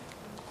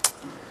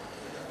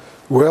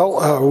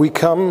Well, we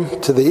come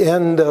to the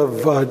end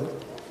of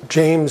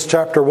James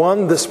chapter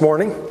 1 this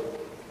morning,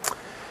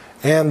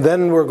 and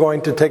then we're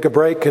going to take a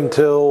break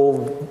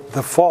until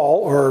the fall,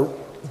 or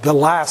the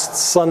last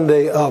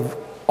Sunday of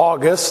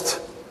August,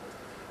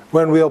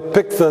 when we'll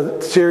pick the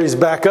series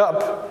back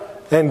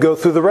up and go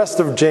through the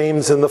rest of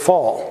James in the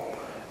fall,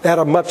 at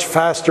a much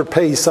faster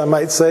pace, I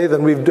might say,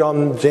 than we've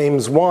done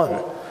James 1.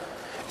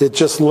 It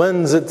just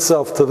lends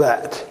itself to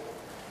that.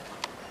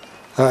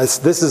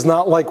 This is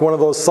not like one of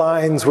those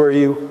signs where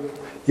you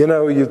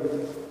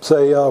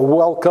say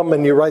welcome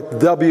and you write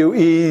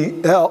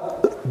W-E-L-C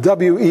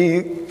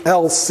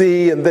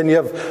and then you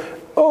have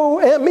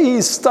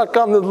O-M-E stuck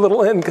on the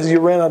little end because you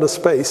ran out of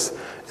space.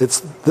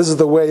 This is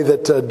the way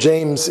that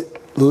James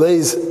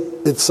lays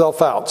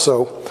itself out.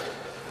 So,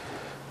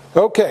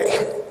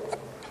 okay,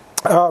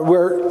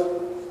 we're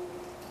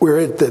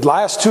at the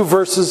last two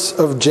verses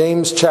of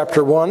James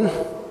chapter 1.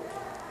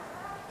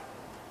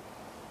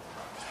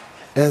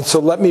 And so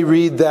let me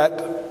read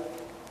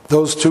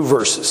those two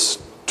verses,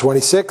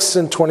 26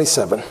 and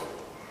 27.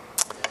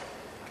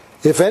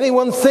 If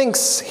anyone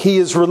thinks he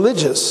is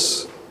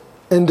religious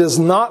and does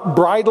not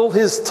bridle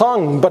his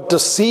tongue but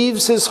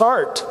deceives his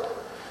heart,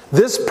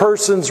 this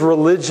person's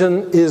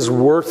religion is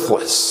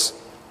worthless.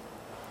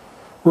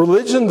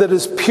 Religion that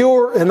is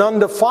pure and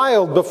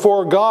undefiled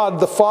before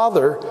God the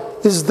Father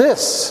is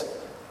this: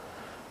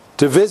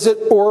 to visit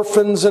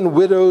orphans and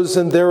widows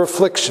in their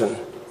affliction,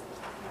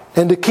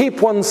 and to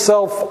keep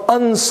oneself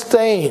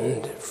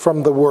unstained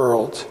from the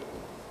world.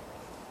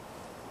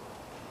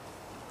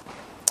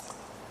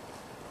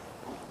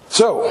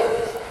 So,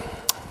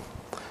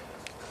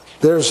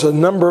 there's a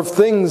number of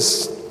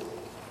things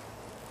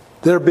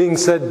that are being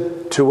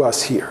said to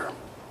us here.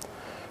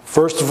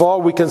 First of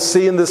all, we can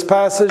see in this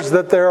passage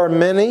that there are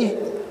many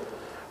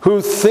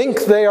who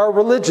think they are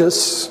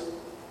religious,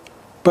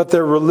 but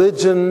their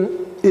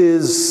religion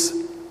is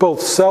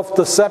both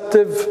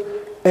self-deceptive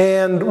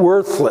and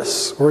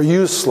worthless or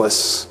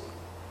useless.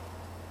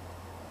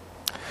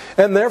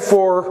 And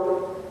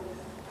therefore,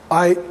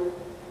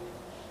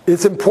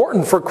 it's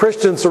important for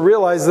Christians to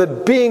realize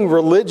that being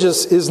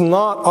religious is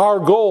not our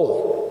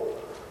goal.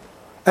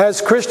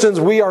 As Christians,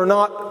 we are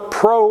not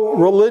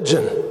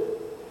pro-religion.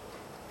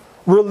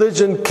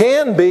 Religion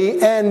can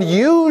be, and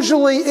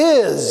usually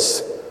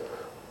is,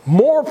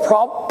 more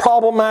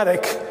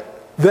problematic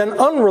than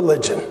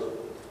unreligion.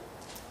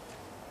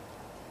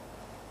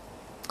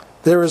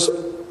 There is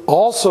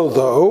also,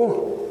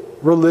 though,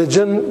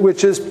 religion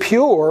which is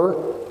pure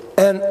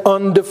and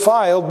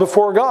undefiled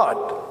before God.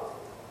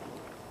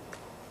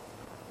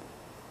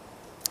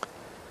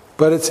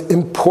 But it's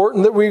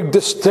important that we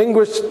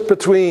distinguish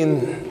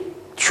between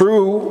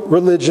true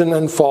religion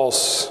and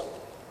false.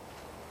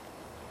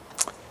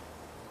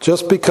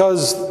 Just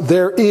because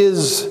there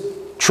is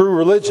true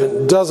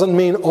religion doesn't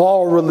mean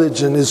all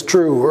religion is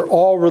true or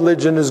all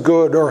religion is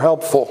good or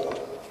helpful.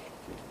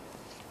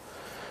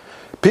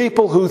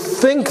 People who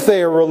think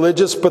they are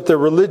religious, but their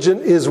religion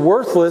is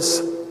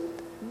worthless,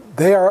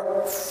 they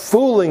are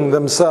fooling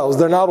themselves.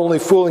 They're not only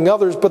fooling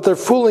others, but they're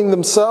fooling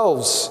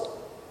themselves.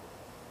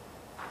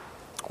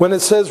 When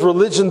it says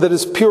religion that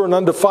is pure and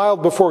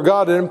undefiled before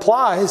God, it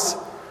implies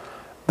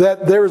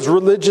that there is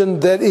religion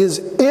that is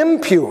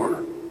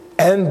impure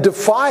and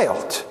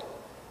defiled.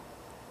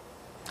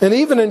 And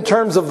even in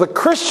terms of the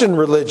Christian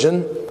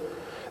religion,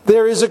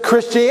 there is a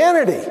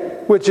Christianity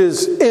which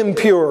is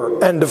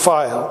impure and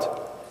defiled,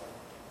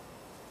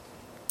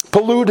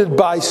 polluted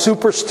by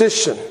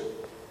superstition,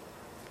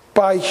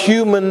 by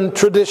human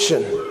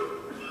tradition,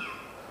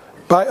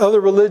 by other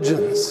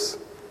religions,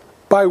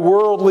 by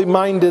worldly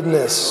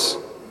mindedness,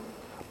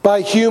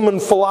 by human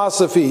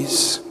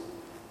philosophies,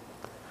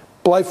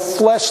 by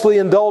fleshly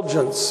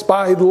indulgence,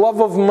 by love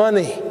of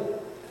money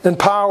and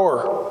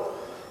power,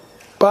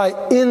 by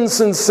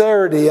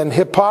insincerity and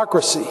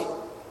hypocrisy.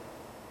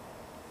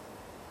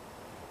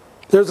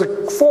 There's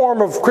a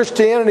form of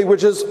Christianity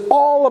which is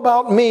all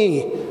about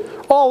me,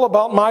 all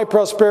about my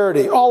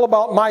prosperity, all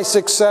about my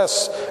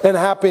success and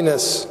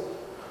happiness,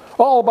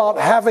 all about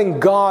having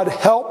God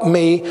help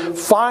me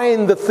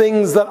find the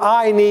things that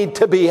I need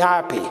to be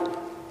happy.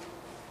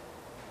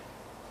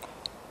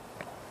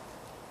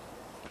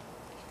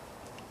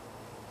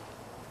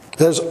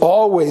 There's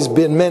always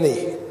been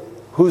many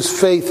whose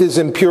faith is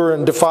impure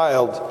and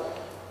defiled,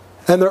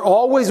 and there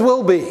always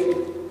will be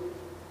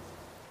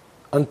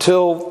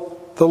until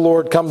the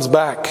Lord comes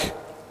back.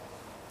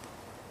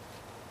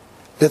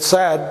 It's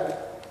sad,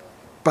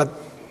 but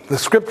the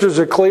scriptures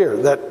are clear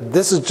that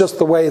this is just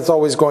the way it's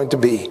always going to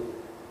be.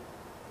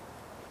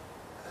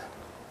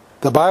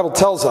 The Bible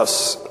tells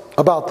us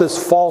about this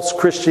false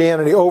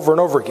Christianity over and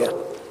over again.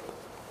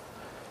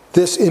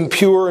 This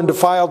impure and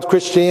defiled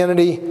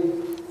Christianity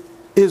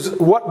is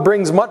what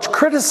brings much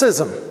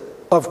criticism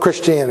of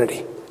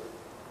Christianity.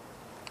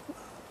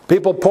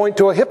 People point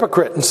to a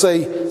hypocrite and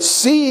say,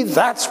 see,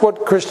 that's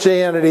what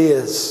Christianity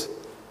is.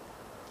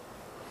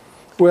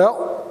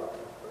 Well,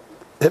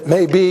 it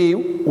may be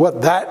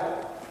what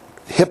that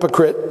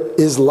hypocrite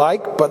is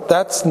like, but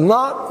that's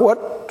not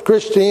what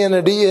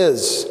Christianity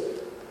is.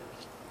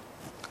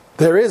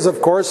 There is,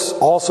 of course,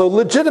 also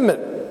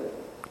legitimate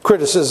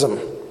criticism,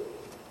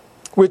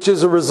 which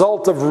is a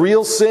result of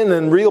real sin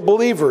and real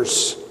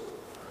believers.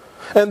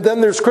 And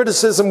then there's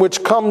criticism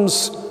which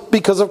comes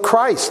because of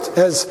Christ,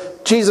 as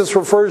Jesus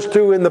refers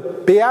to in the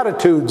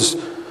Beatitudes,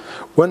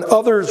 when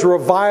others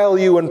revile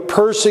you and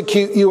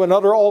persecute you and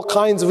utter all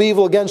kinds of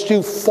evil against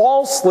you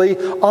falsely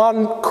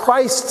on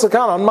Christ's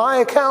account, on my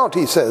account,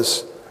 he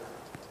says.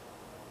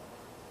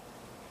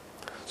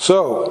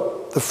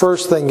 So, the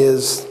first thing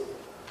is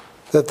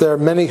that there are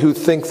many who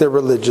think they're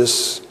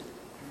religious,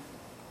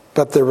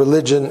 but their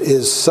religion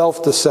is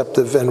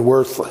self-deceptive and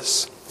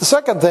worthless. The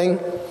second thing,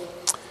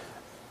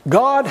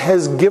 God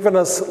has given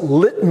us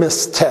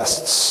litmus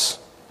tests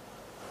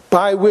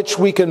by which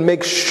we can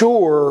make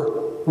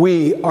sure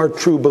we are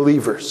true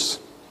believers.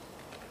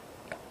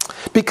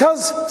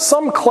 Because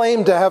some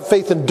claim to have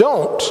faith and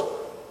don't,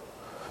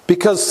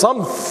 because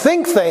some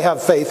think they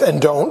have faith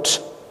and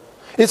don't,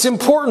 it's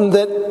important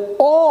that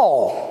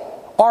all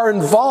are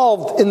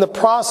involved in the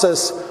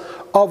process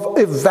of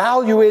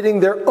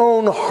evaluating their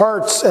own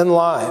hearts and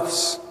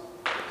lives.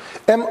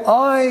 Am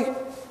I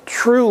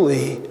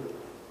truly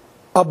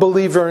a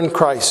believer in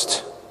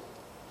Christ?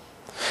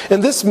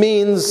 And this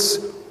means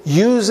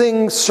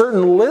using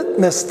certain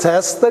litmus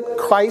tests that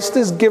Christ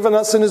has given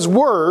us in His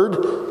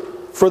Word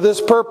for this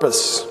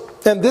purpose.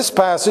 And this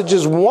passage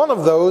is one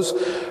of those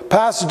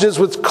passages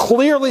which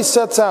clearly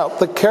sets out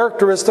the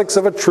characteristics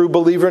of a true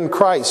believer in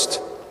Christ.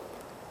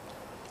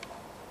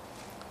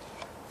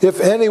 If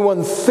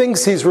anyone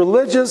thinks he's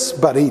religious,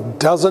 but he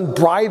doesn't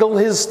bridle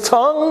his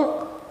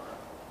tongue,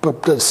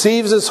 but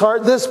deceives his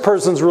heart, this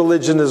person's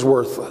religion is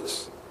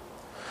worthless.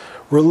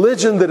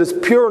 Religion that is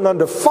pure and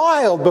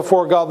undefiled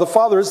before God the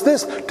Father is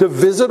this: to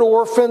visit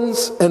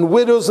orphans and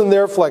widows in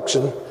their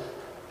affliction,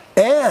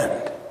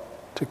 and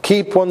to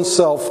keep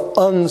oneself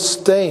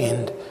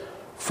unstained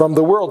from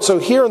the world. So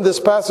here in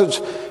this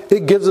passage,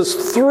 it gives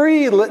us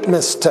 3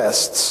 litmus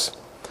tests: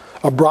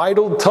 a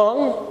bridled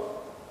tongue,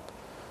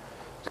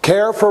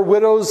 care for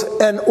widows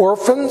and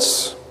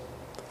orphans,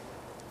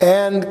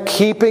 and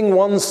keeping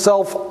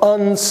oneself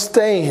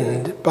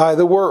unstained by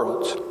the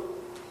world.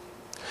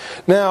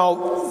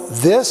 Now,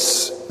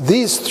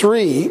 these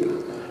 3,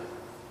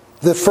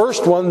 the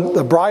first one,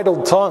 the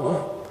bridled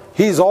tongue,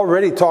 he's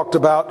already talked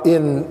about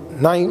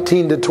in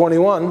 19 to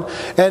 21,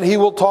 and he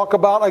will talk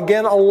about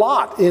again a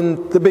lot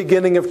in the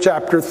beginning of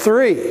chapter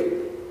 3.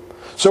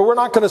 So we're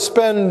not going to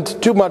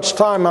spend too much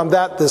time on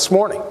that this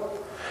morning.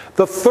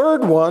 The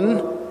third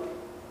one,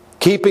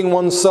 keeping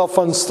oneself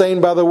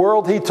unstained by the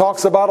world, he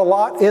talks about a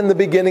lot in the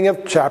beginning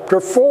of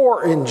chapter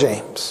 4 in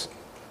James.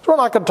 So we're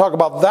not going to talk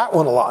about that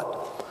one a lot.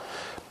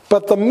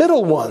 But the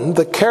middle one,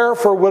 the care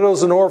for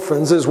widows and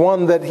orphans, is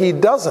one that he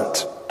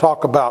doesn't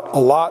talk about a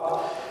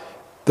lot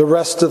the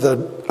rest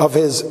of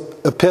his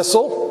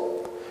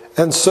epistle.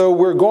 And so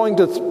we're going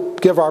to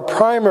give our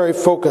primary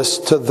focus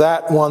to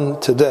that one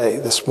today,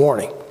 this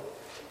morning.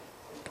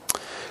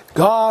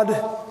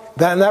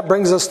 Then that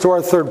brings us to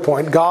our third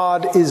point.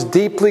 God is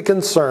deeply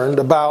concerned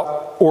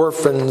about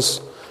orphans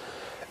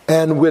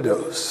and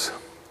widows.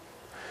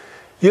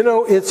 You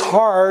know, it's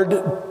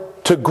hard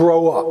to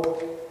grow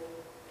up,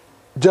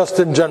 just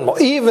in general.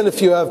 Even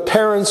if you have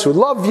parents who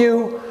love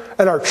you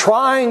and are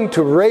trying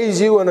to raise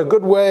you in a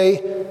good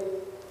way,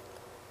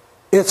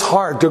 it's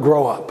hard to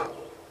grow up.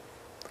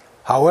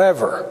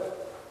 However,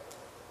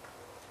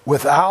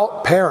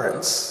 without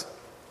parents,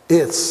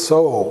 it's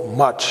so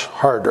much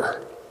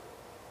harder.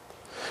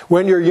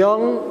 When you're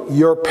young,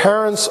 your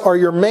parents are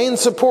your main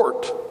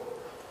support.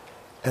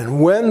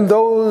 And when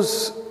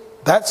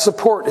that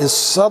support is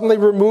suddenly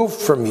removed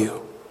from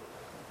you,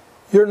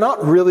 you're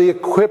not really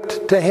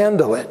equipped to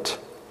handle it.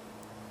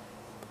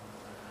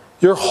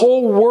 Your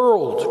whole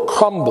world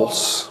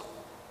crumbles.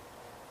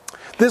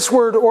 This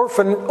word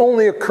orphan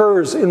only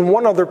occurs in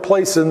one other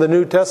place in the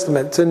New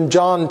Testament. It's in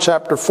John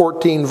chapter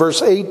 14,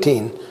 verse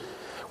 18,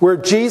 where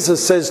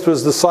Jesus says to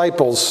his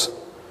disciples,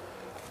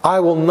 "I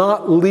will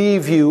not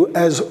leave you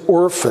as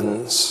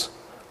orphans.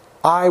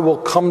 I will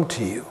come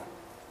to you."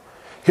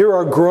 Here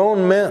are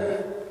grown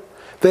men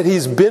that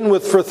he's been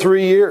with for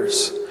 3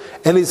 years,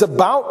 and he's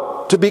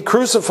about to be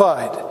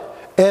crucified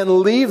and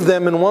leave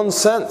them in one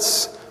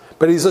sense.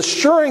 But he's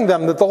assuring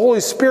them that the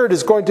Holy Spirit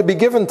is going to be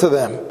given to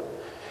them.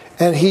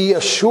 And he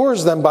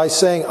assures them by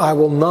saying, "I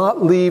will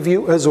not leave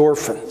you as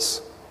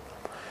orphans."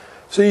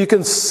 So you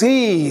can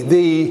see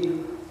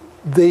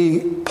the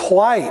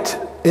plight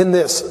in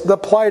this, the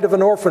plight of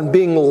an orphan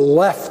being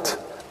left,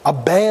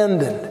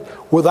 abandoned,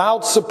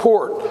 without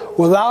support,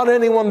 without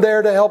anyone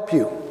there to help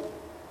you.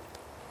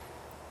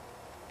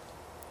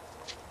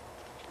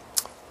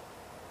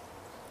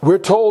 We're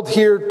told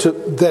here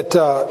that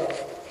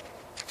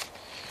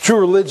true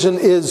religion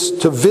is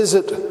to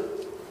visit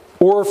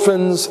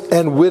orphans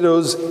and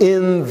widows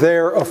in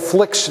their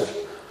affliction.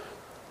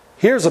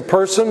 Here's a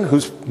person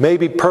who's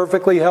maybe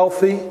perfectly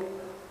healthy,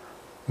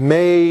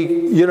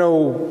 may,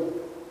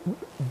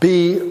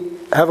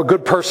 have a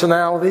good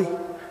personality,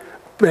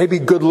 maybe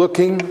good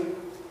looking,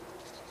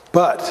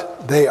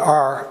 but they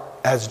are,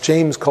 as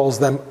James calls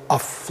them,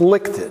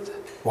 afflicted.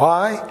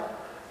 Why?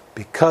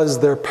 Because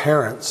their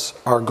parents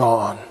are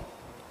gone.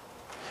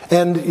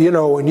 And, you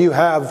know, when you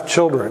have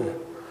children,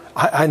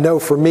 I know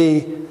for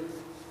me,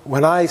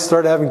 when I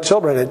started having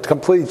children, it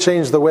completely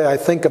changed the way I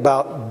think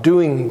about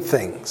doing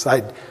things.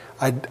 I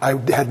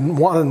had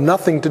wanted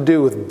nothing to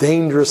do with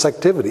dangerous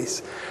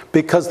activities,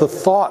 because the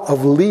thought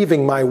of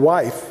leaving my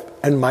wife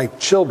and my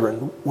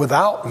children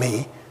without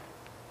me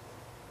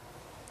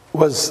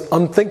was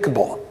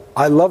unthinkable.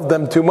 I loved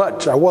them too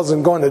much. I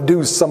wasn't going to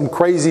do some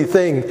crazy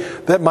thing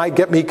that might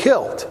get me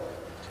killed.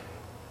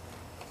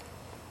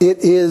 It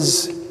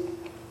is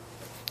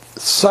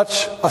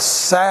such a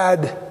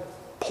sad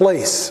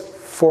place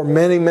for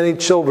many, many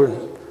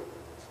children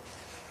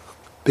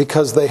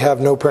because they have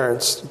no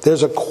parents.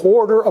 There's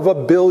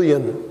 250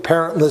 million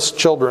parentless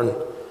children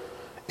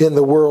in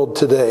the world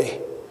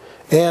today.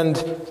 And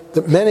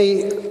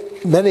many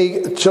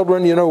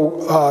children, you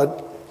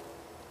know,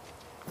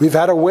 we've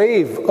had a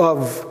wave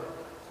of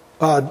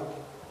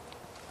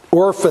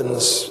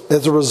orphans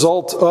as a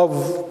result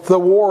of the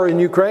war in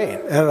Ukraine,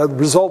 and a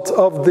result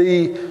of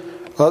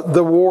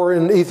the war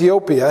in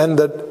Ethiopia, and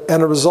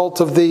a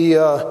result of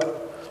the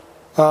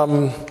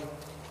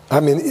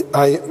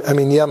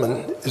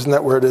Yemen, isn't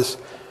that where it is?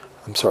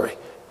 I'm sorry.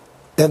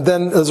 And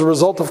then as a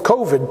result of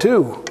COVID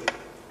too.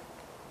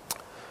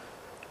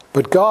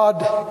 But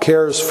God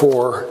cares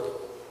for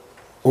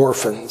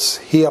orphans.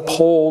 He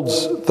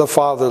upholds the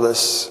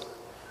fatherless.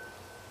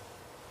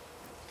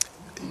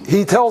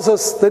 He tells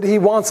us that He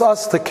wants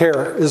us to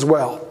care as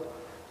well.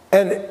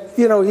 And,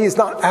 you know, He's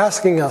not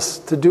asking us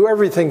to do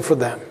everything for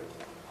them.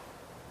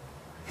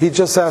 He's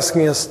just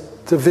asking us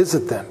to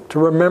visit them, to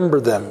remember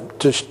them,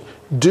 to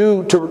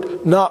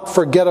not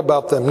forget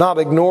about them, not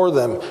ignore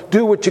them.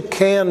 Do what you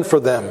can for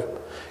them.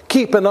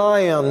 Keep an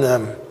eye on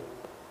them.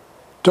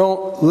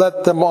 Don't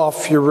let them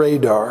off your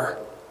radar.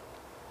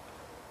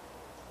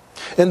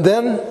 And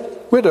then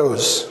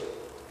widows.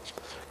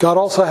 God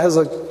also has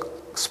a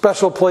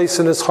special place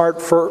in His heart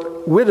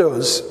for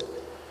widows,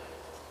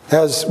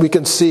 as we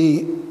can see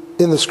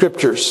in the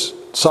Scriptures.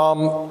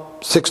 Psalm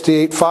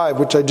 68:5,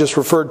 which I just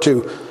referred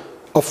to.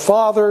 A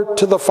father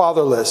to the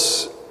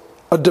fatherless,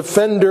 a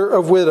defender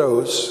of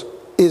widows,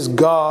 is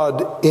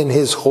God in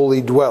His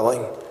holy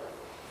dwelling.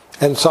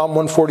 And Psalm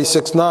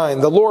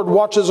 146:9, the Lord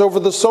watches over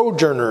the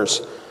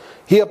sojourners.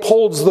 He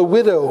upholds the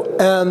widow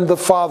and the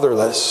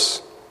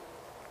fatherless.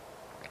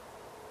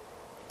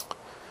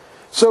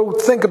 So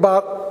think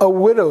about a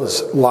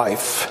widow's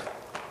life.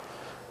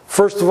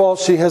 First of all,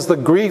 she has the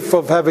grief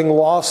of having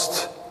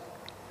lost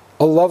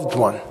a loved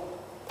one,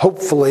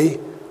 hopefully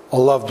a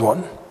loved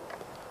one.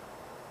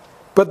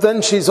 But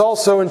then she's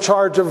also in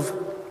charge of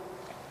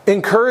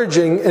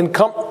encouraging and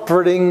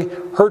comforting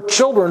her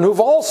children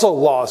who've also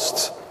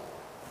lost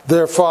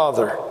their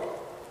father.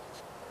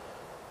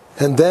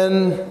 And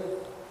then,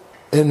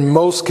 in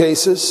most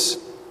cases,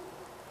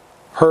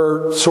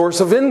 her source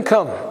of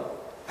income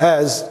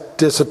has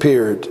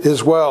disappeared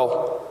as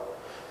well.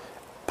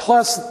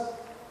 Plus,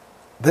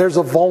 there's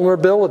a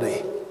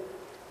vulnerability.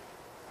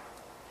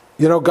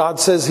 You know, God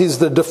says He's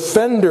the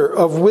defender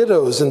of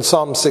widows in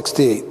Psalm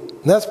 68.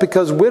 And that's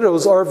because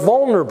widows are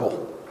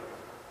vulnerable.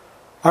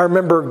 I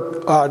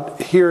remember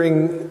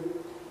hearing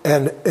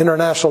an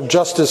International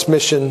Justice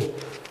Mission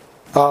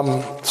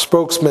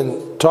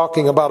spokesman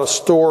talking about a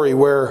story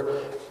where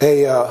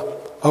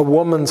a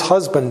woman's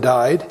husband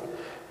died,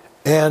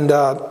 and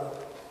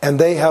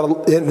they had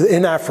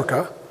in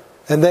Africa,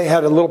 and they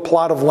had a little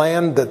plot of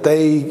land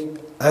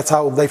that's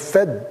how they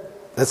fed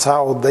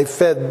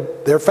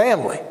their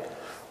family,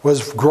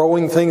 was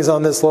growing things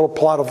on this little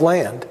plot of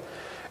land.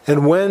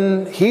 And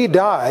when he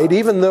died,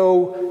 even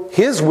though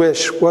his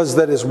wish was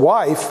that his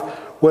wife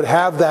would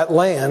have that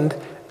land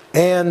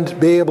and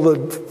be able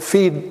to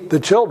feed the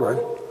children,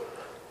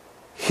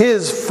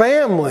 his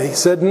family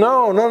said,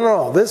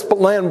 no, this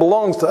land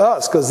belongs to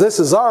us because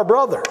this is our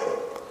brother.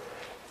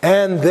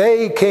 And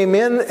they came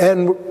in,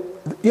 and,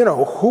 you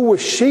know, who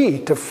was she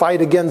to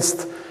fight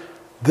against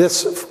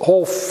this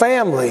whole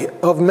family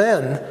of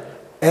men?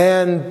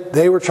 And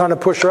they were trying to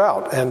push her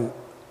out. And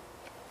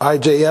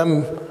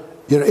IJM,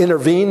 you know,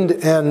 intervened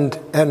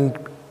and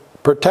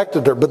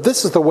protected her. But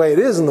this is the way it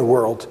is in the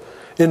world.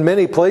 In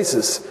many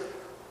places,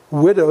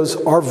 widows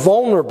are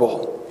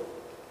vulnerable.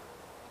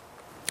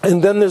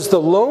 And then there's the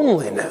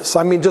loneliness.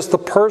 I mean, just the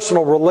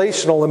personal,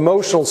 relational,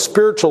 emotional,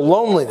 spiritual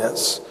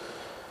loneliness.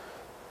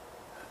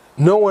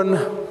 No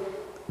one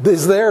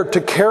is there to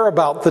care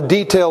about the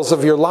details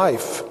of your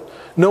life.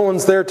 No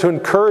one's there to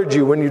encourage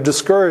you when you're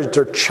discouraged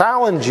or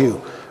challenge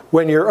you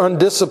when you're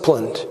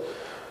undisciplined.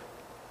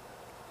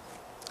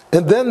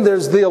 And then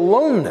there's the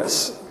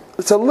aloneness.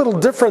 It's a little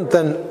different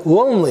than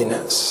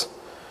loneliness.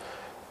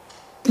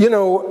 You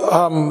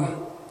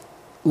know,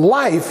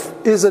 life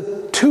is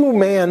a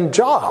two-man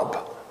job.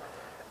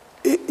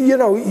 You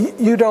know,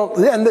 you don't,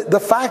 and the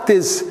fact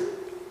is,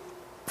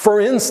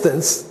 for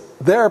instance,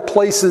 there are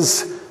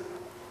places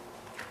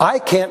I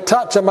can't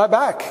touch on my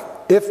back.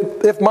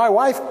 If my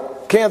wife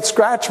can't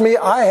scratch me,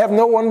 I have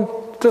no one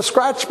to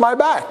scratch my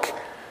back.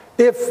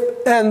 You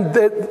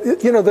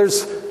know,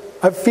 there's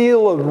I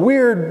feel a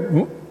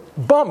weird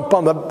bump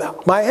on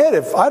my head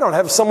if I don't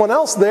have someone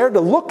else there to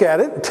look at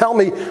it and tell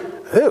me,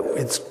 "Ew,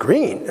 it's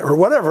green," or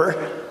whatever.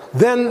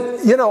 Then,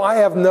 I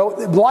have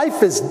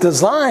life is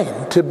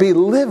designed to be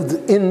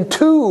lived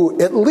into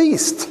at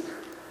least.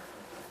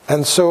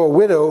 And so a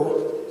widow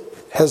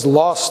has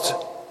lost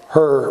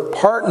her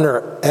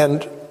partner,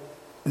 and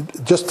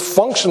just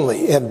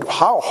functionally, and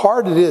how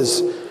hard it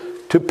is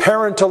to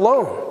parent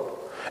alone.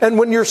 And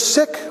when you're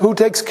sick, who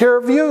takes care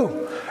of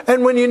you?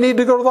 And when you need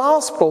to go to the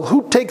hospital,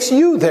 who takes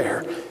you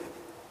there?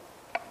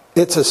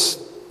 It's a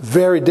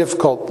very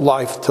difficult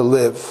life to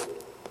live.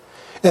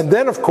 And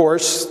then, of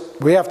course,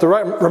 we have to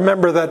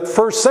remember that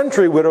first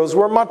century widows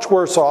were much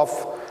worse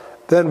off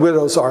than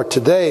widows are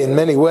today in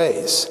many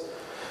ways.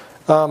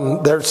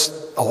 There's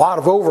a lot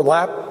of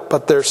overlap,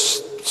 but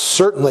there's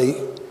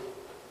certainly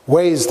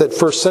ways that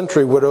first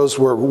century widows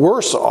were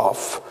worse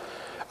off.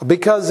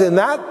 Because in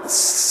that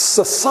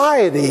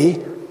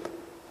society,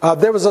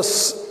 there was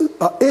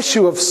an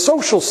issue of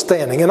social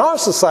standing. In our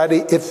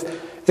society, if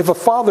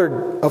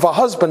a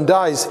husband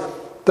dies,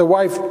 the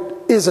wife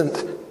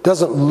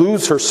doesn't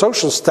lose her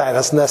social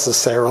status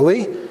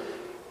necessarily,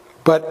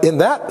 but in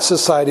that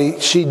society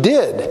she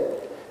did.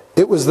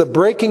 It was the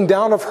breaking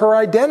down of her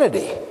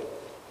identity.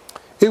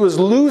 It was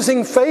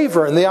losing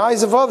favor in the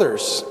eyes of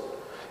others.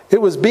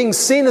 It was being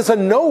seen as a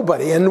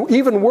nobody, and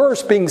even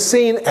worse, being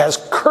seen as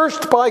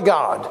cursed by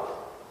God.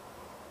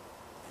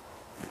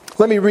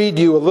 Let me read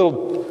you a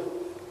little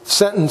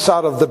sentence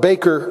out of the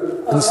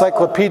Baker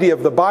Encyclopedia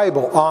of the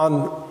Bible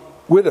on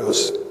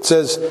widows. It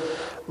says,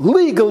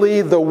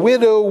 legally, the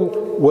widow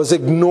was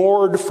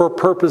ignored for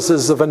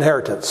purposes of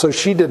inheritance. So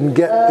she didn't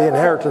get the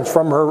inheritance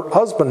from her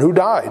husband who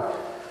died.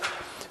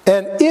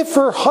 And if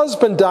her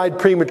husband died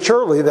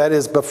prematurely, that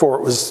is before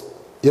it was,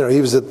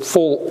 he was at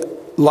full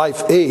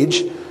life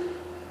age,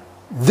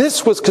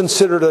 this was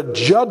considered a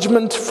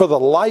judgment for the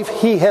life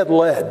he had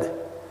led.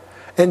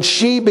 And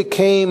she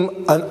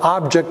became an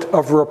object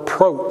of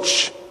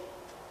reproach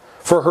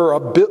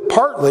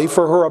partly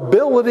for her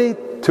ability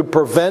to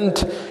prevent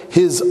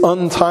his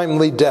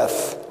untimely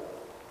death.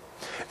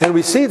 And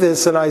we see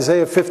this in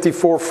Isaiah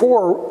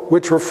 54:4,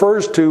 which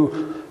refers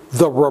to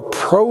the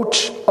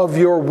reproach of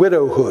your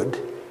widowhood.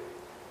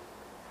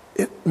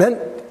 It meant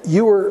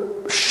you were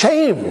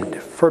shamed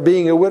for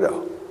being a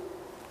widow.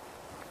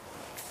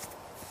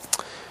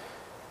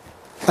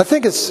 I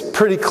think it's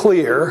pretty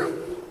clear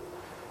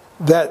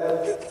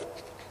that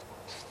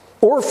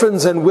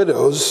orphans and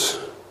widows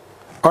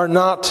are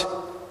not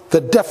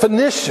the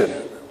definition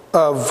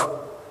of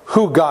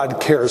who God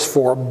cares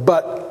for,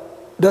 but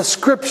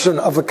description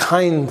of the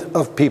kind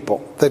of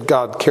people that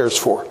God cares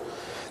for.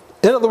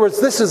 In other words,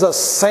 this is a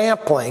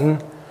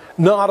sampling,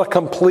 not a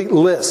complete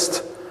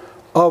list,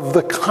 of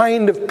the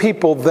kind of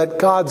people that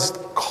God's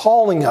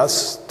calling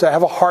us to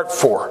have a heart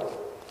for.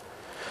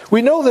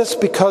 We know this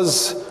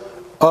because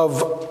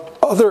of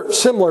other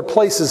similar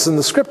places in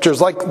the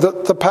scriptures, like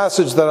the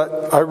passage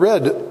that I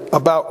read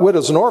about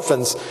widows and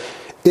orphans.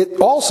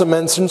 It also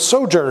mentions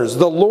sojourners.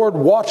 The Lord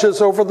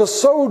watches over the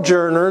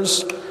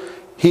sojourners.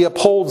 He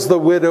upholds the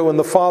widow and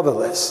the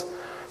fatherless.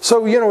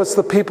 So, it's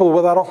the people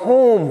without a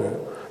home,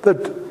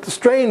 the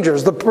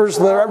strangers, the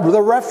person,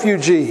 the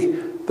refugee,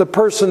 the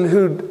person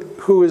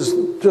who is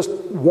just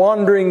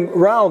wandering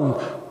around,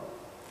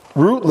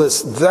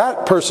 rootless.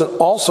 That person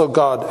also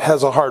God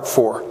has a heart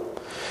for.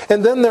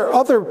 And then there are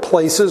other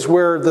places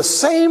where the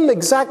same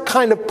exact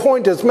kind of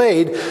point is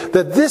made,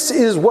 that this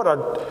is what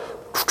a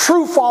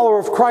true follower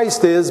of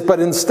Christ is, but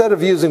instead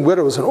of using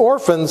widows and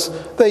orphans,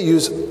 they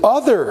use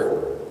other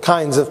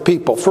kinds of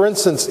people. For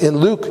instance, in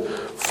Luke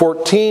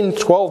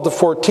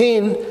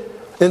 14:12-14,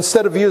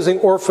 instead of using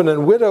orphan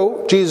and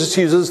widow, Jesus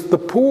uses the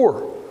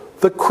poor,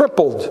 the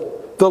crippled,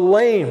 the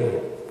lame,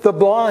 the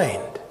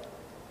blind.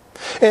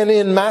 And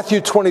in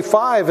Matthew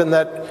 25, in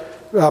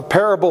that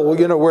parable,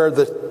 where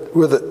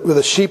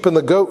the sheep and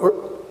the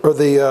goat, or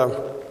the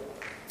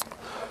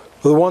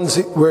ones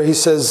where he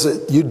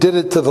says, you did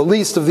it to the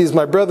least of these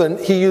my brethren,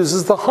 he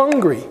uses the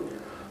hungry,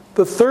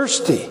 the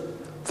thirsty,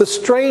 the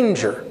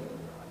stranger,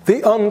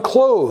 the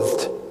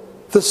unclothed,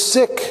 the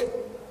sick,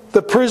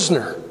 the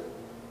prisoner.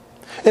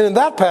 And in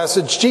that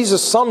passage,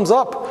 Jesus sums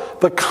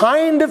up the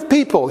kind of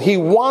people he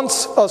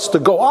wants us to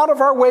go out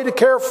of our way to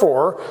care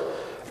for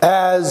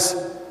as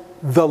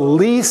the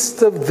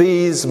least of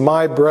these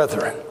my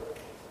brethren,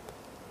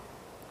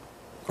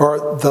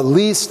 or the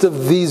least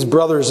of these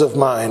brothers of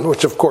mine,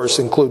 which of course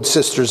includes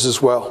sisters as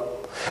well.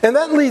 And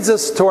that leads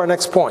us to our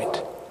next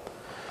point,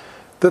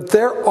 that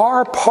there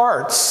are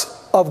parts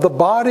of the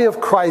body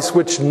of Christ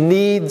which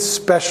need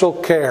special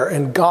care,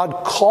 and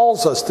God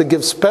calls us to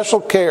give special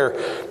care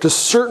to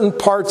certain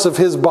parts of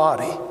his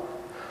body.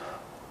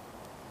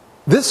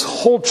 This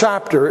whole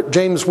chapter,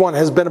 James 1,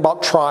 has been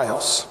about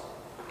trials.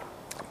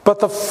 But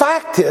the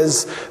fact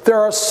is,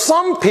 there are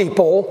some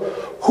people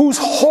whose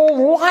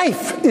whole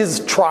life is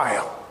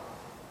trial,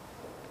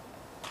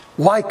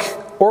 like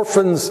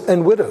orphans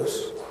and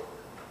widows.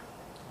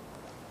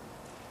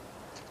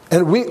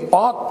 And we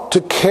ought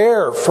to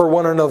care for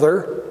one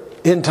another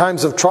in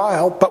times of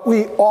trial, but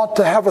we ought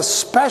to have a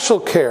special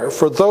care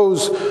for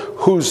those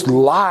whose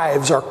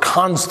lives are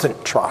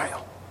constant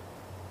trial.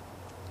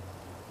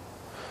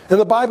 And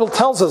the Bible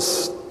tells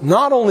us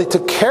not only to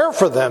care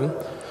for them,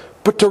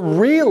 but to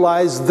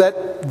realize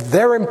that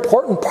they're an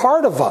important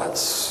part of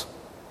us.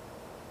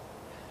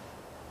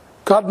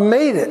 God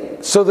made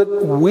it so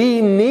that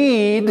we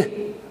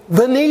need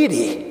the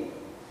needy.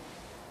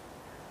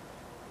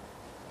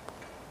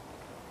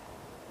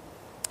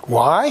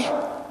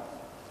 Why?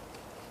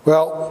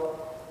 Well,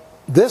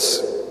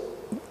 this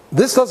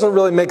doesn't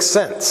really make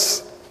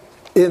sense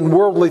in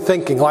worldly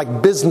thinking,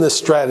 like business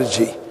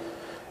strategy,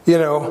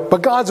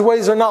 but God's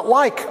ways are not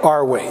like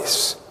our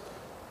ways.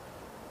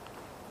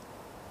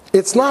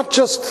 It's not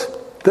just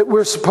that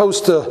we're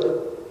supposed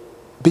to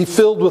be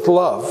filled with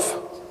love,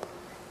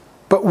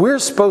 but we're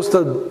supposed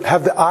to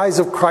have the eyes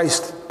of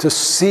Christ to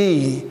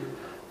see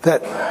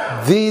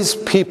that these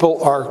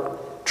people are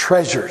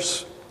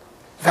treasures,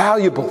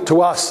 valuable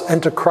to us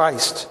and to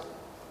Christ.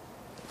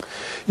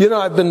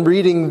 I've been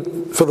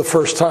reading for the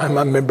first time,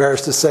 I'm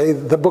embarrassed to say,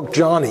 the book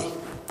Johnny.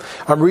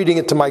 I'm reading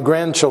it to my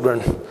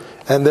grandchildren,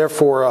 and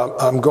therefore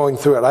I'm going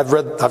through it.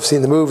 I've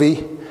seen the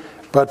movie,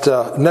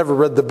 but never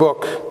read the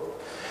book.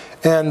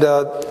 And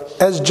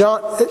as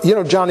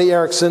Johnny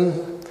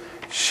Erickson,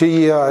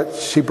 she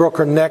broke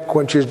her neck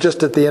when she was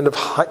just at the end of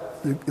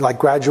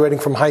graduating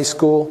from high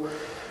school,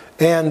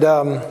 and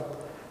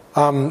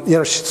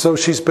so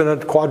she's been a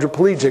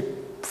quadriplegic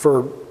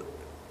for,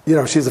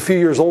 she's a few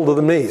years older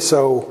than me,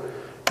 so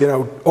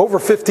over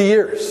 50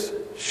 years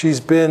she's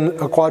been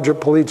a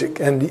quadriplegic,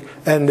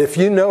 and if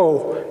you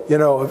don't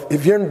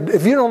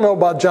know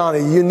about Johnny,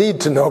 you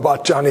need to know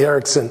about Johnny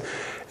Erickson.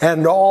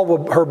 And all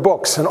of her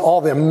books and all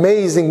the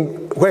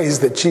amazing ways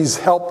that she's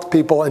helped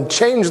people and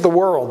changed the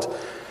world.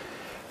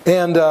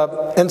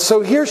 And so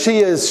here she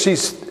is.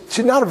 She's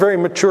not a very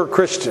mature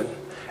Christian.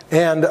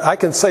 And I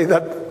can say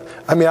that,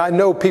 I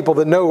know people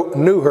that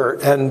knew her,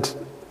 and,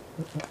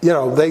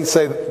 they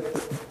say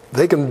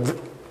they can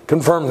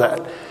confirm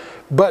that.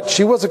 But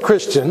she was a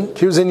Christian.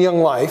 She was in Young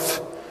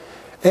Life.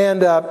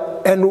 And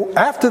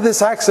after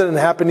this accident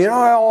happened,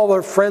 all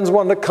her friends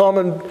wanted to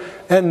come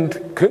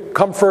and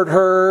comfort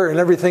her and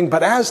everything.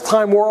 But as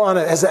time wore on,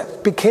 as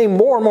it became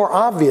more and more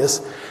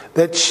obvious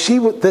that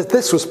that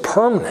this was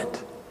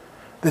permanent,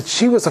 that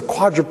she was a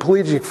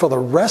quadriplegic for the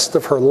rest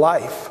of her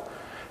life,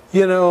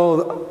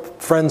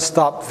 friends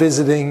stopped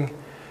visiting,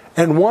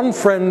 and one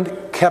friend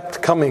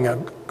kept coming, a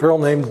girl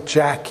named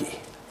Jackie,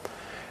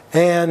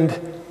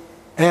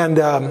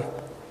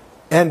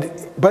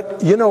 but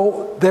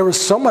there was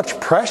so much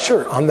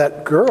pressure on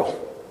that girl.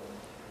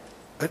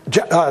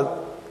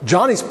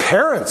 Johnny's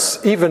parents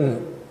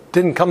even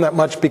didn't come that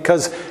much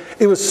because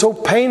it was so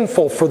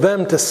painful for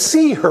them to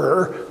see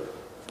her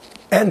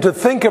and to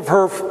think of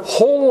her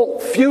whole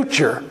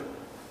future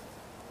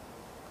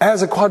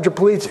as a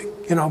quadriplegic,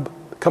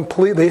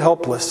 completely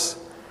helpless,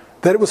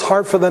 that it was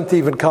hard for them to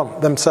even come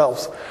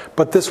themselves.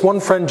 But this one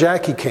friend,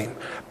 Jackie, came.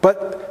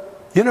 But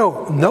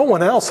no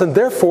one else, and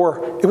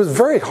therefore it was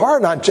very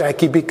hard on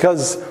Jackie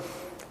because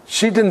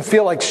she didn't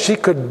feel like she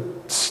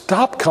could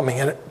stop coming,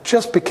 and it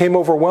just became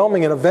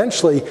overwhelming, and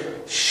eventually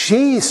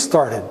she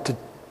started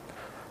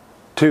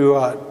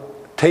to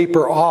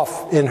taper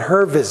off in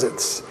her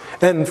visits.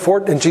 And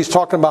she's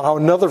talking about how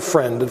a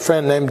friend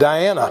named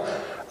Diana,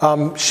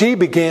 she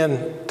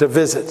began to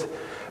visit.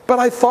 But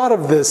I thought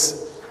of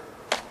this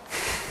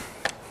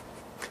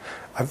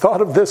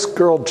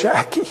girl,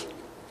 Jackie.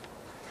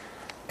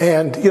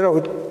 And,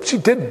 she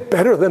did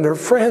better than her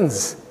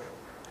friends.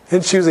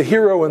 And she was a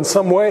hero in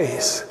some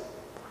ways.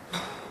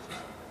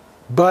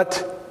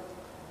 But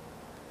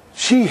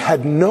she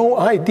had no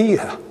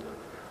idea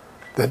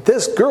that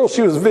this girl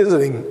she was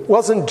visiting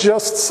wasn't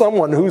just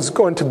someone who's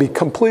going to be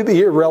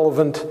completely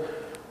irrelevant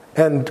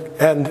and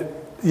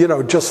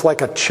just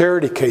like a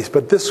charity case.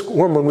 But this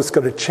woman was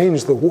going to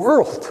change the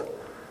world.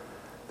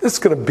 This is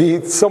going to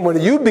be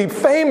someone, you'd be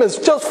famous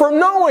just for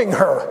knowing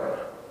her.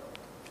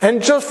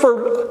 And just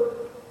for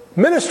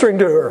ministering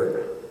to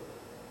her.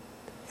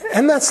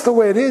 And that's the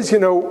way it is,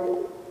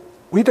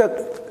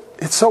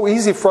 it's so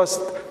easy for us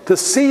to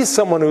see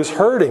someone who's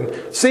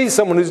hurting, see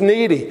someone who's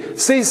needy,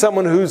 see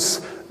someone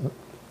who's,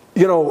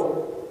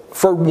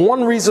 for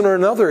one reason or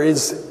another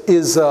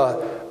is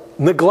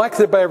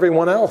neglected by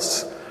everyone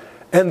else,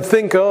 and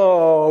think,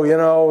 throw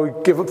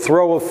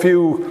a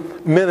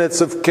few minutes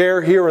of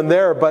care here and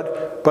there,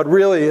 but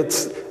really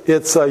it's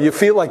you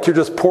feel like you're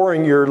just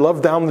pouring your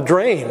love down the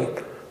drain.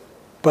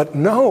 But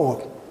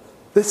no.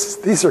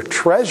 These are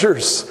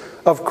treasures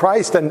of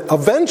Christ, and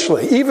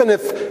eventually, even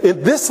if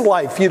in this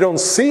life you don't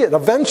see it,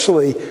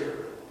 eventually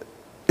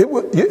it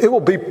will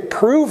be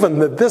proven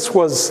that this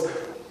was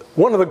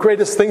one of the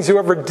greatest things you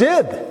ever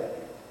did. It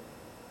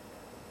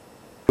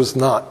was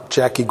not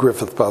Jackie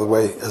Griffith, by the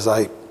way, as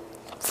I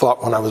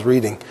thought when I was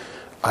reading.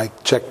 I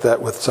checked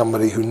that with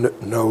somebody who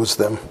knows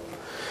them.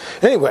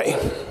 Anyway,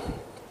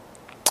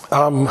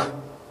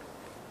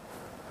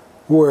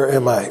 where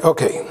am I?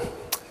 Okay.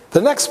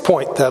 The next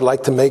point that I'd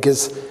like to make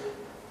is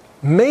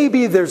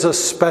maybe there's a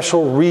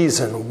special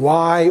reason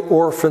why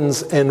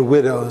orphans and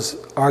widows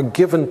are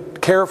given,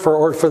 care for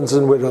orphans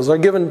and widows are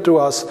given to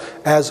us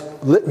as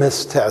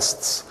litmus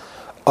tests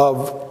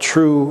of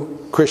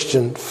true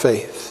Christian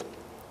faith.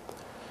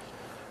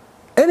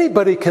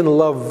 Anybody can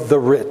love the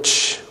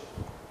rich.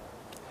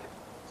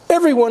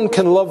 Everyone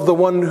can love the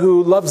one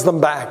who loves them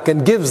back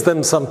and gives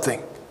them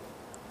something.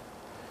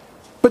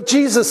 But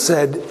Jesus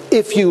said,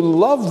 if you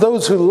love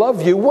those who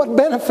love you, what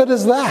benefit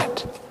is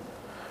that?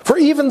 For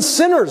even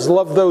sinners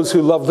love those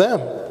who love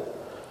them.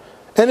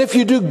 And if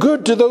you do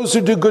good to those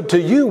who do good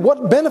to you,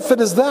 what benefit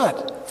is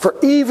that? For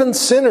even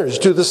sinners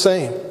do the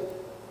same.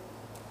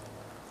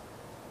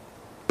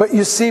 But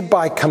you see,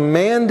 by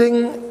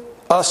commanding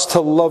us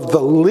to love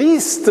the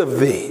least of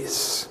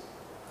these,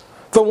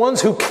 the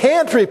ones who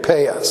can't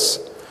repay us,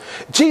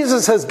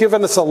 Jesus has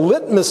given us a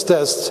litmus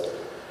test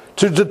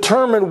to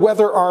determine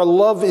whether our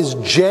love is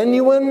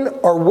genuine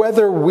or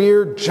whether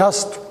we're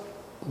just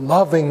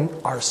loving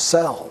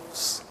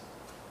ourselves.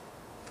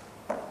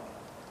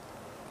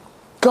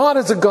 God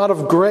is a God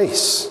of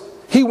grace.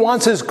 He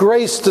wants His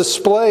grace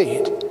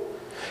displayed.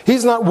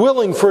 He's not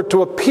willing for it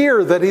to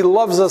appear that He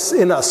loves us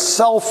in a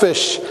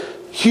selfish,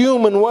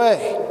 human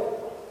way.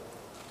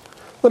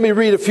 Let me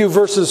read a few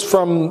verses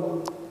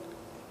from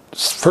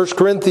 1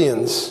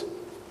 Corinthians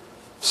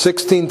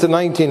 16 to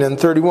 19 and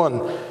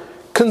 31.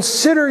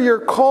 Consider your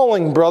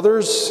calling,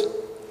 brothers.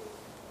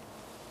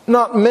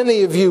 Not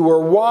many of you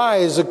were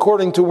wise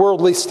according to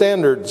worldly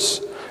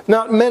standards.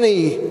 Not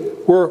many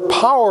were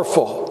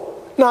powerful.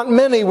 Not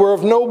many were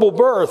of noble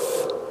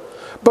birth.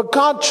 But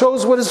God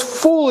chose what is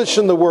foolish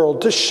in the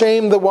world to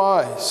shame the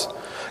wise.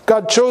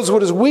 God chose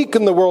what is weak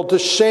in the world to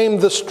shame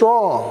the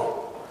strong.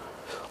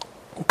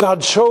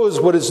 God chose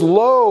what is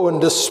low and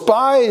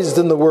despised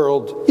in the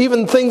world,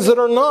 even things that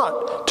are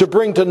not, to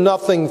bring to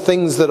nothing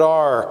things that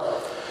are,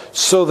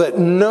 so that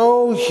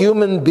no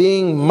human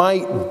being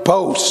might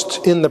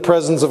boast in the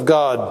presence of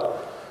God.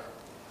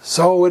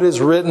 So it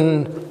is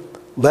written,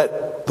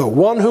 let the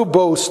one who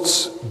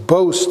boasts,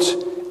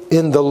 boast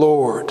in the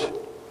Lord.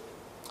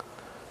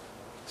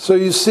 So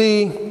you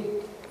see,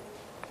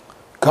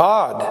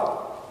 God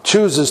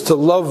chooses to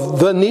love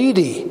the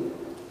needy,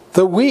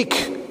 the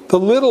weak, the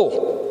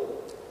little,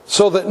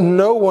 so that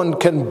no one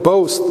can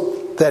boast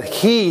that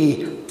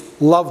He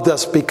loved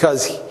us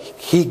because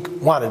He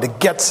wanted to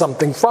get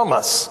something from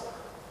us.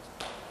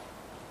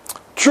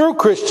 True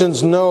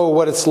Christians know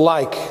what it's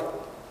like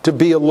to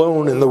be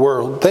alone in the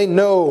world. They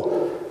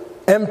know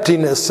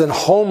emptiness and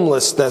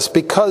homelessness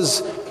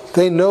because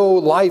they know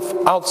life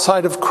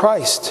outside of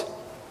Christ.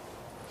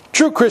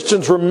 True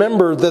Christians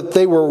remember that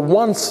they were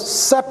once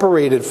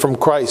separated from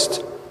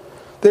Christ.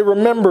 They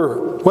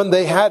remember when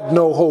they had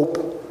no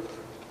hope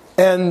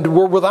and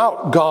were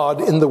without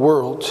God in the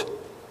world.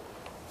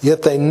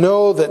 Yet they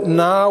know that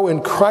now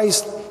in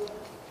Christ,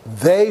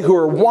 they who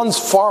were once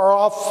far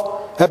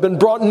off have been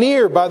brought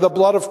near by the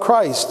blood of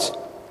Christ.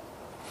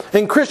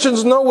 And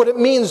Christians know what it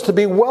means to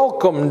be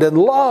welcomed and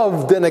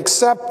loved and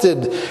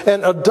accepted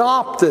and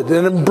adopted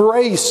and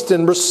embraced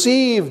and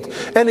received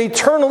and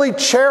eternally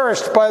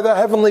cherished by the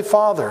Heavenly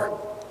Father.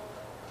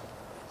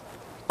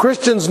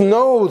 Christians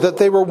know that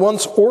they were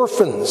once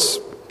orphans,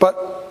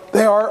 but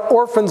they are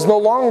orphans no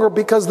longer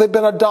because they've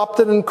been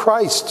adopted in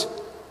Christ.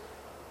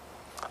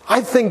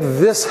 I think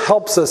this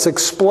helps us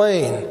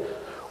explain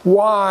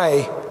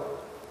why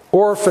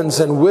orphans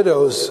and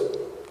widows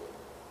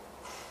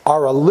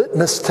are a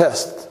litmus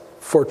test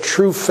for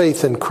true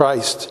faith in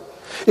Christ.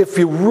 If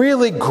you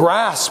really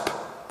grasp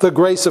the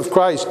grace of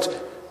Christ,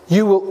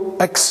 you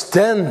will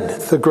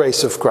extend the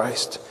grace of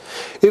Christ.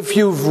 If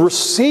you've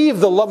received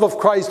the love of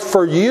Christ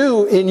for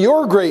you in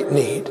your great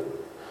need,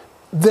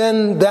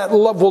 then that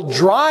love will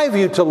drive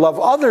you to love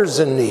others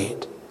in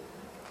need.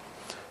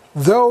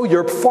 Though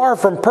you're far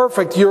from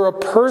perfect, you're a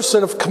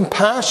person of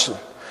compassion.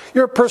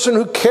 You're a person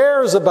who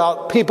cares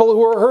about people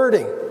who are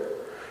hurting.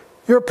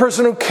 You're a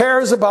person who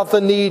cares about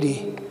the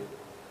needy,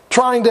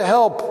 trying to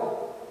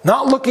help,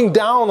 not looking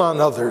down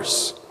on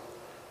others.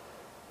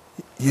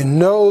 You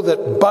know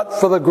that but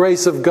for the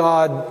grace of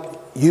God,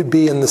 you'd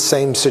be in the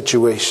same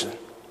situation.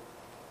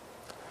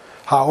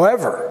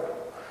 However,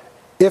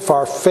 if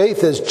our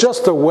faith is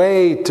just a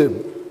way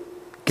to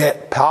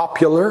get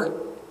popular,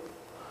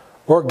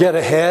 or get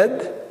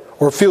ahead,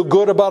 or feel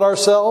good about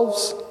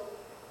ourselves,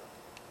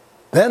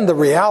 then the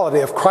reality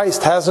of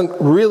Christ hasn't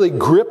really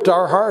gripped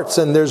our hearts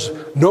and there's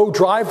no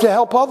drive to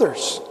help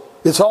others.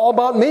 It's all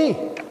about me.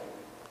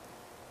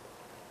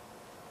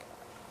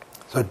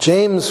 So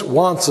James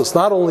wants us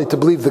not only to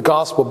believe the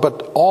gospel,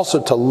 but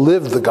also to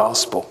live the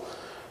gospel,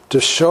 to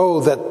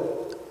show that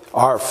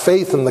our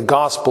faith in the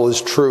gospel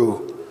is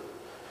true.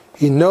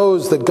 He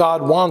knows that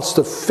God wants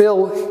to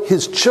fill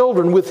His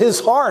children with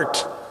His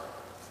heart,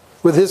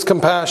 with His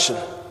compassion.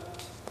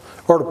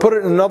 Or to put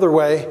it in another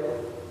way,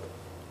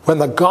 when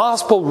the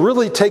gospel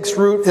really takes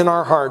root in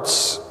our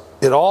hearts,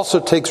 it also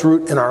takes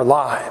root in our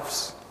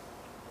lives.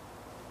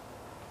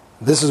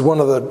 This is one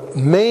of the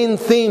main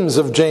themes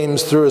of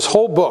James through his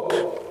whole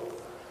book.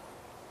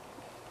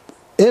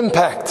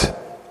 Impact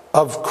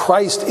of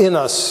Christ in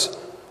us,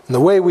 in the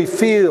way we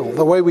feel,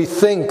 the way we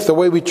think, the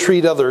way we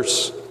treat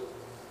others.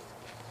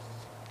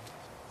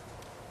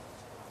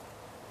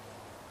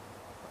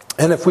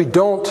 And if we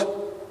don't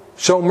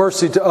show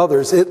mercy to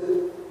others,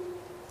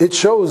 it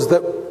shows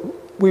that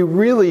we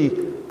really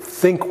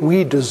think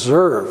we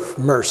deserve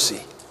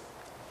mercy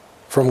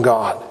from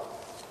God.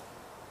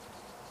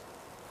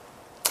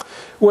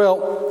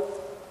 Well,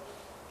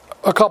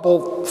 a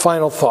couple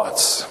final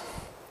thoughts.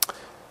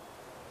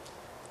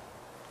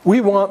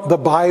 We want the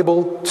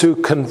Bible to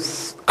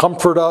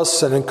comfort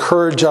us and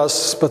encourage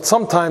us, but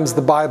sometimes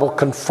the Bible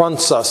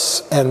confronts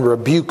us and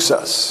rebukes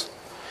us.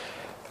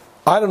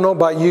 I don't know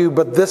about you,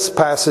 but this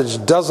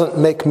passage doesn't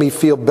make me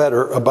feel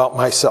better about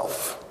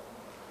myself.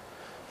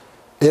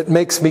 It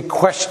makes me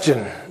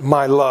question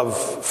my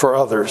love for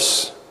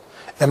others.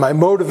 Am I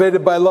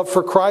motivated by love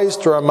for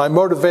Christ, or am I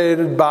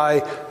motivated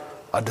by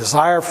a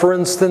desire, for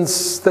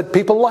instance, that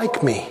people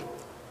like me?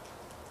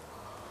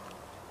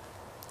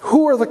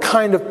 Who are the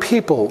kind of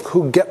people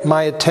who get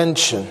my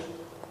attention?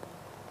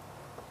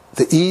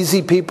 The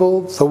easy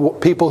people, the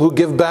people who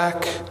give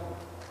back,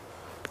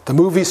 the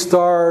movie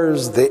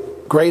stars, the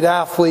great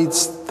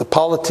athletes, the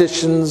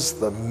politicians,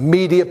 the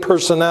media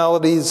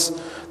personalities,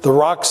 the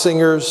rock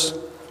singers?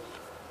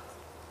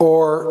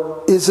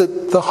 Or is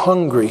it the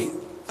hungry,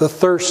 the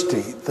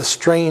thirsty, the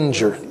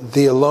stranger,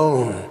 the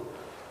alone,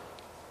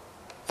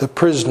 the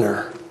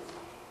prisoner?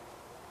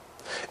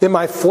 In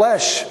my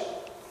flesh,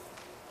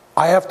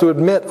 I have to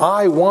admit,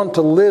 I want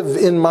to live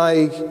in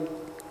my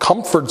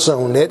comfort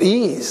zone at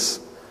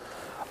ease.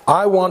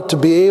 I want to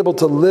be able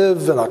to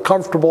live in a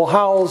comfortable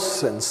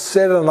house and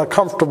sit on a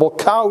comfortable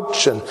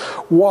couch and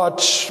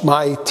watch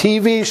my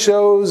TV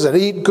shows and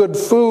eat good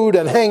food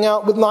and hang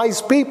out with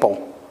nice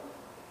people.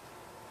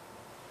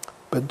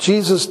 But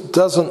Jesus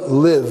doesn't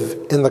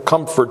live in the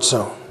comfort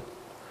zone.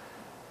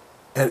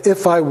 And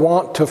if I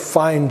want to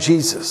find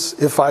Jesus,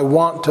 if I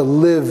want to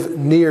live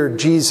near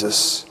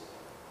Jesus,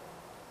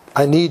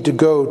 I need to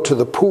go to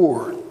the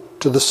poor,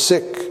 to the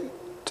sick,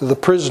 to the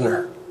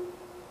prisoner,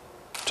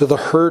 to the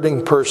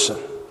hurting person.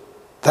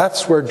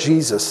 That's where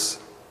Jesus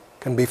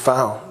can be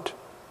found.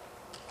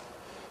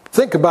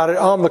 Think about it.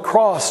 On the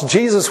cross,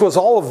 Jesus was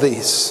all of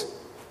these.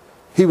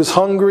 He was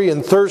hungry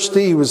and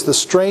thirsty. He was the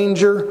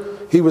stranger.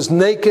 He was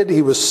naked.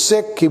 He was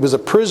sick. He was a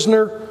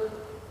prisoner.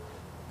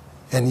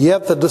 And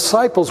yet the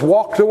disciples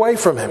walked away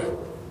from him.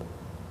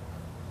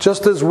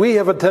 Just as we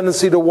have a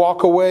tendency to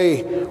walk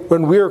away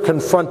when we are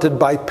confronted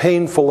by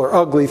painful or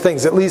ugly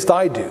things. At least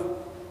I do.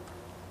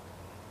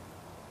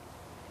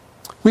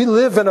 We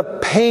live in a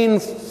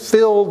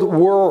pain-filled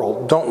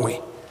world, don't we?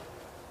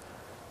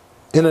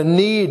 In a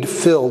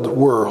need-filled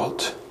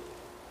world.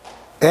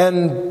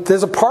 And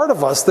there's a part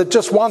of us that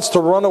just wants to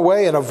run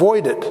away and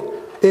avoid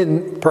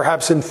it,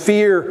 perhaps in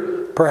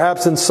fear,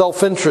 perhaps in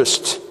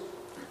self-interest.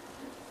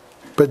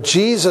 But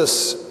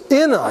Jesus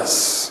in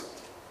us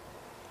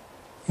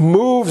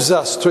moves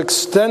us to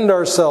extend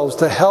ourselves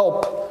to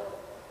help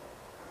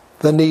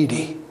the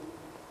needy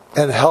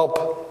and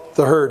help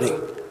the hurting.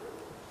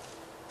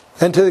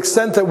 And to the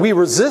extent that we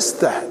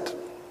resist that,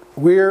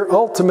 we're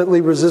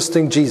ultimately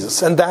resisting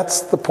Jesus. And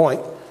that's the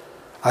point,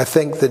 I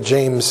think, that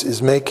James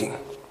is making.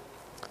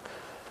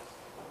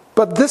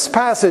 But this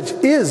passage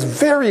is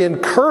very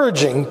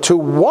encouraging to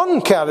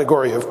one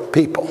category of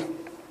people.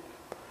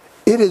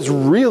 It is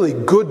really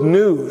good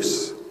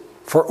news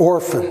for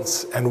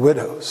orphans and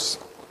widows.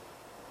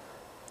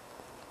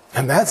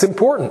 And that's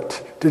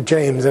important to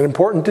James and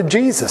important to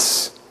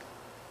Jesus.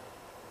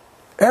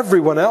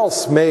 Everyone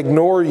else may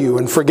ignore you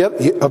and forget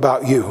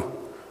about you.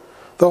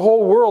 The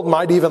whole world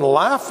might even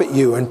laugh at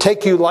you and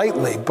take you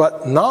lightly,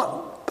 but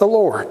not the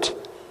Lord.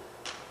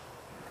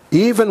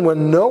 Even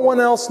when no one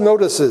else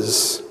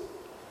notices,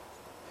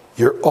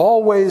 you're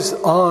always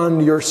on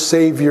your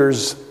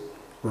Savior's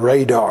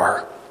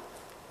radar.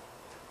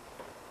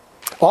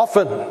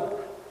 Often,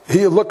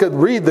 you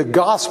read the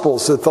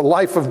Gospels, at the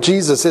life of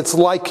Jesus. It's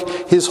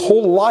like his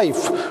whole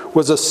life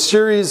was a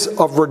series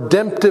of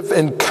redemptive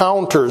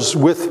encounters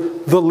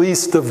with the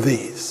least of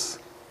these.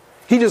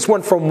 He just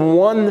went from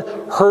one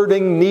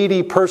hurting,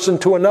 needy person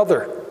to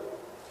another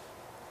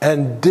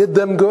and did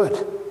them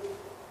good.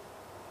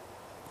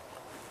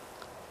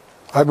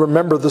 I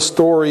remember the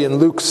story in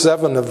Luke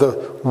 7 of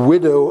the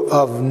widow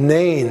of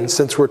Nain,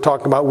 since we're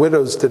talking about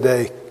widows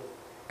today.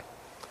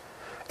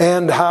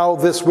 And how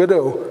this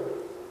widow,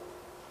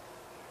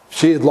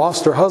 she had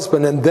lost her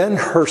husband, and then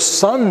her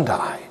son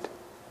died.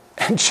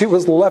 And she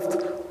was left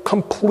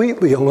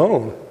completely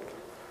alone.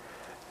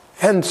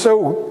 And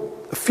so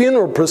the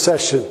funeral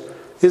procession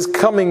is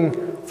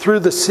coming through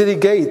the city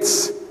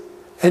gates.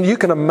 And you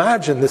can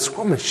imagine this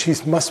woman, she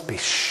must be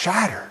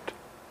shattered.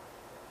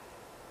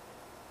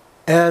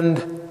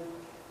 And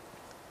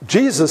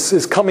Jesus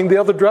is coming the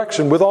other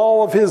direction with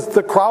all of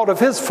the crowd of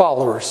his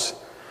followers.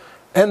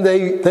 And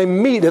they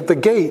meet at the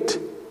gate.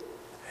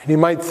 And you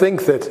might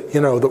think that,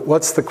 that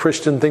what's the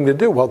Christian thing to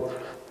do? Well,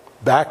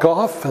 back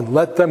off and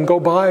let them go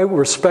by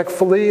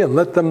respectfully and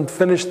let them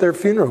finish their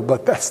funeral.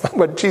 But that's not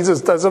what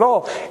Jesus does at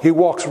all. He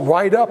walks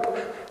right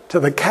up to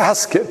the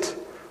casket,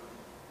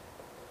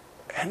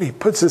 and he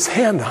puts his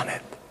hand on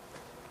it.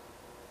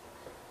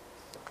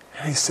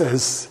 And he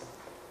says,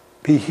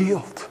 "Be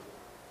healed."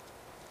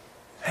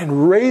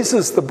 And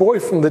raises the boy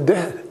from the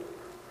dead.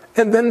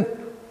 And then,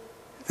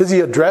 does he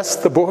address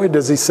the boy?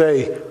 Does he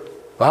say,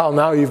 "Wow,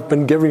 now you've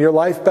been given your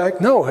life back"?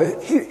 No,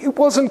 he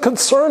wasn't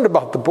concerned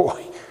about the boy.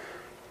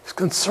 He was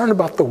concerned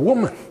about the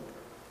woman.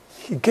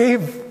 He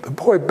gave the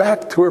boy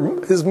back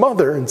to his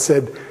mother and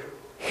said,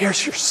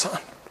 "Here's your son.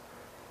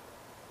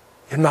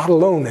 You're not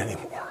alone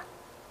anymore."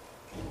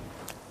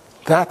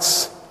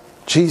 That's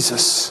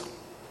Jesus.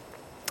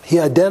 He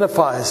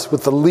identifies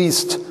with the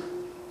least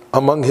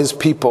among his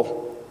people.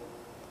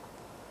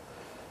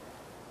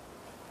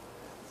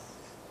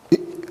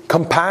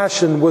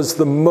 Compassion was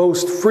the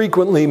most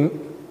frequently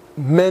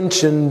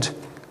mentioned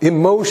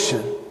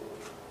emotion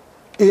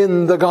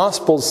in the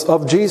Gospels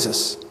of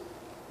Jesus.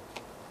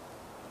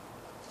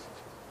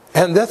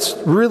 And that's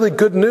really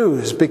good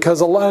news,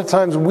 because a lot of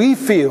times we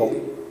feel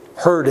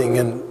hurting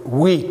and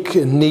weak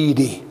and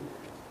needy.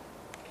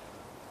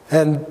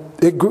 And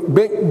it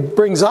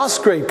brings us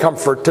great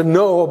comfort to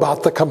know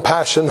about the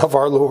compassion of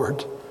our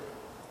Lord.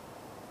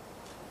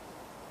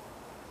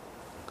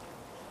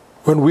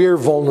 When we're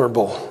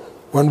vulnerable,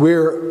 when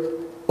we're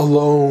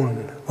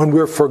alone, when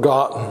we're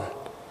forgotten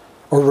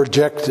or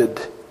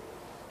rejected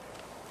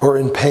or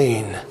in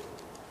pain,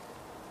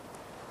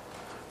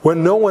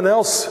 when no one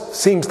else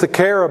seems to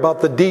care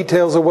about the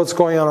details of what's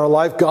going on in our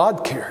life,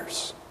 God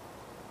cares.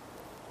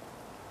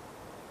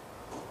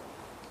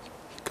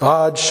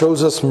 God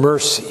shows us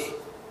mercy.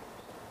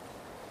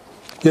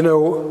 You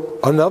know,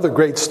 another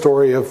great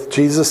story of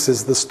Jesus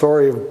is the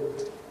story of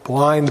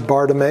blind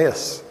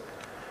Bartimaeus.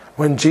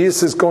 When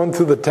Jesus is going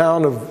through the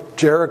town of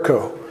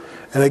Jericho,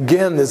 and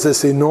again there's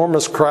this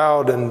enormous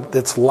crowd and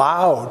it's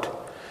loud,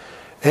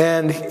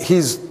 and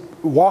he's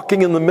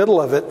walking in the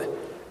middle of it,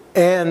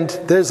 and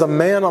there's a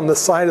man on the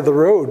side of the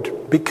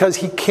road, because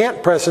he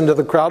can't press into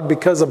the crowd,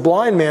 because a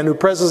blind man who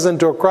presses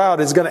into a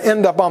crowd is going to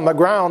end up on the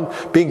ground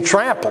being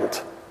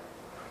trampled.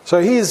 So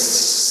he's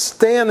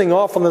standing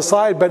off on the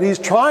side, but he's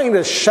trying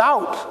to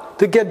shout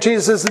to get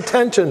Jesus'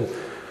 attention.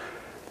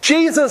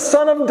 "Jesus,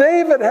 Son of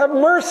David, have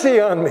mercy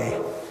on me."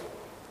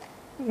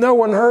 No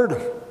one heard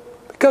him,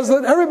 because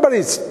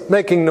everybody's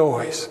making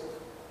noise.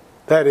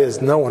 That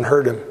is, no one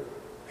heard him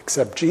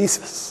except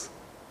Jesus.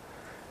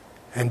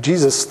 And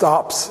Jesus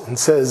stops and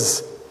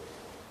says,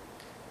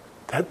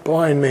 "That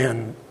blind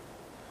man,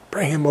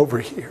 bring him over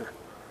here."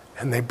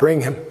 And they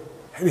bring him,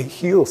 and he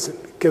heals him,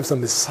 gives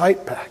him his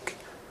sight back.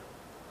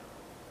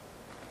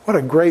 What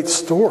a great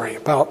story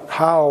about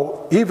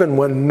how even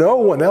when no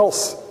one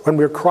else, when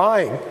we're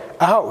crying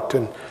out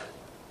and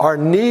our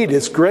need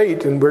is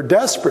great and we're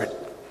desperate,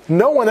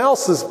 no one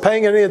else is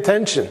paying any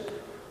attention,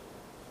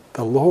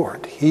 the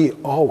Lord, He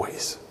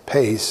always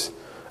pays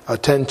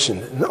attention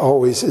and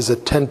always is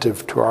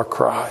attentive to our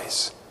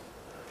cries.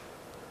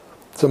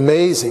 It's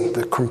amazing,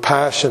 the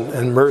compassion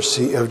and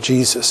mercy of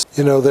Jesus.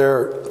 You know,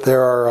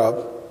 there are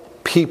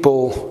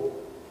people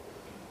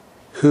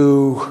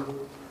who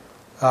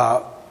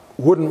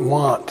wouldn't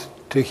want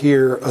to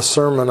hear a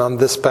sermon on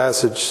this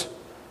passage,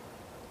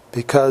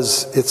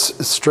 because it's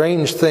a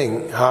strange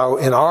thing how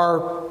in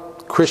our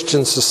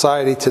Christian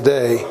society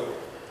today,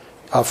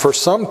 for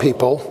some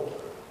people,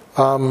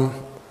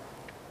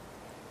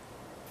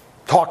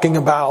 talking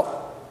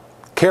about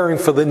caring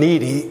for the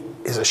needy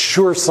is a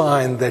sure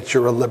sign that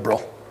you're a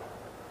liberal.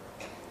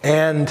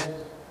 And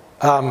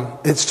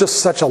it's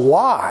just such a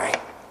lie.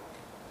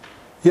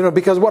 You know,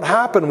 because what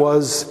happened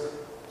was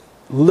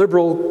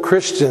liberal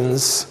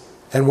Christians,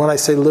 and when I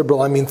say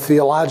liberal, I mean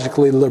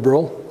theologically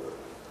liberal,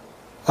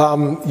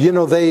 you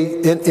know, they,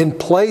 in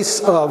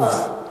place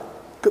of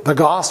the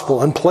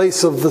gospel, in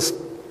place of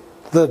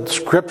the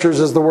scriptures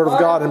as the word of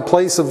God, in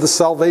place of the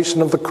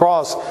salvation of the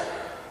cross,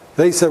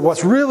 they said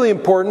what's really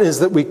important is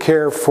that we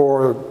care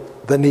for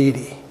the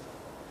needy.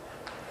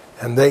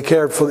 And they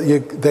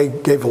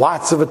gave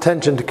lots of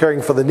attention to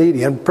caring for the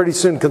needy. And pretty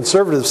soon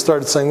conservatives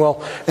started saying,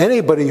 well,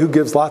 anybody who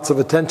gives lots of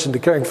attention to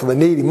caring for the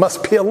needy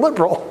must be a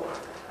liberal.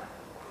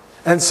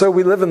 And so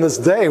we live in this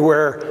day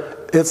where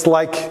it's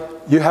like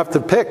you have to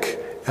pick,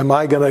 am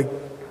I going to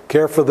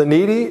care for the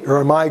needy, or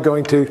am I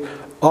going to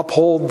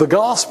uphold the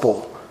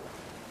gospel?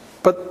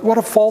 But what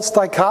a false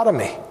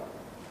dichotomy.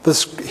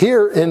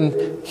 Here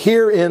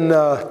in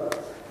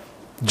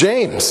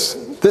James,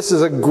 this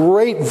is a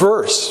great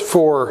verse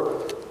for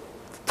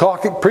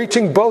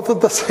preaching both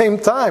at the same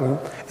time.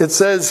 It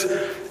says,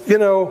 you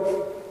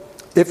know,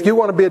 if you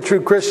want to be a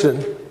true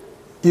Christian,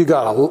 you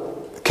got to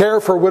care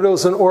for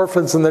widows and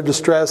orphans in their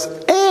distress,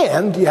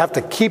 and you have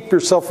to keep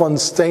yourself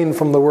unstained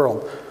from the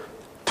world.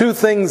 Two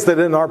things that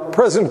in our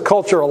present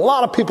culture, a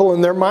lot of people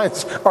in their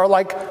minds are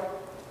like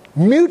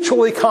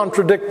mutually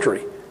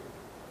contradictory.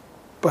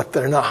 But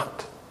they're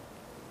not.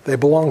 They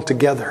belong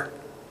together.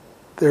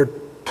 They're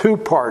two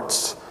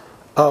parts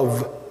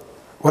of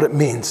what it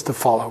means to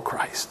follow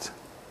Christ.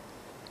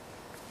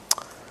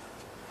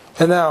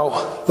 And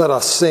now let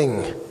us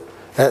sing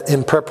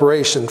in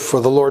preparation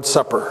for the Lord's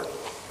Supper,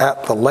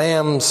 "At the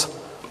Lamb's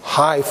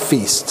high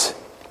feast.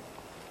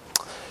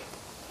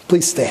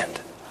 Please stand.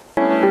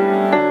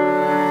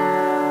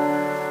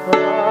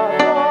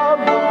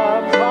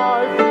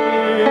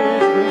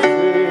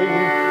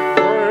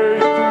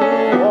 Praise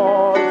to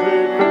our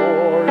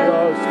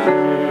victorious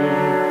King.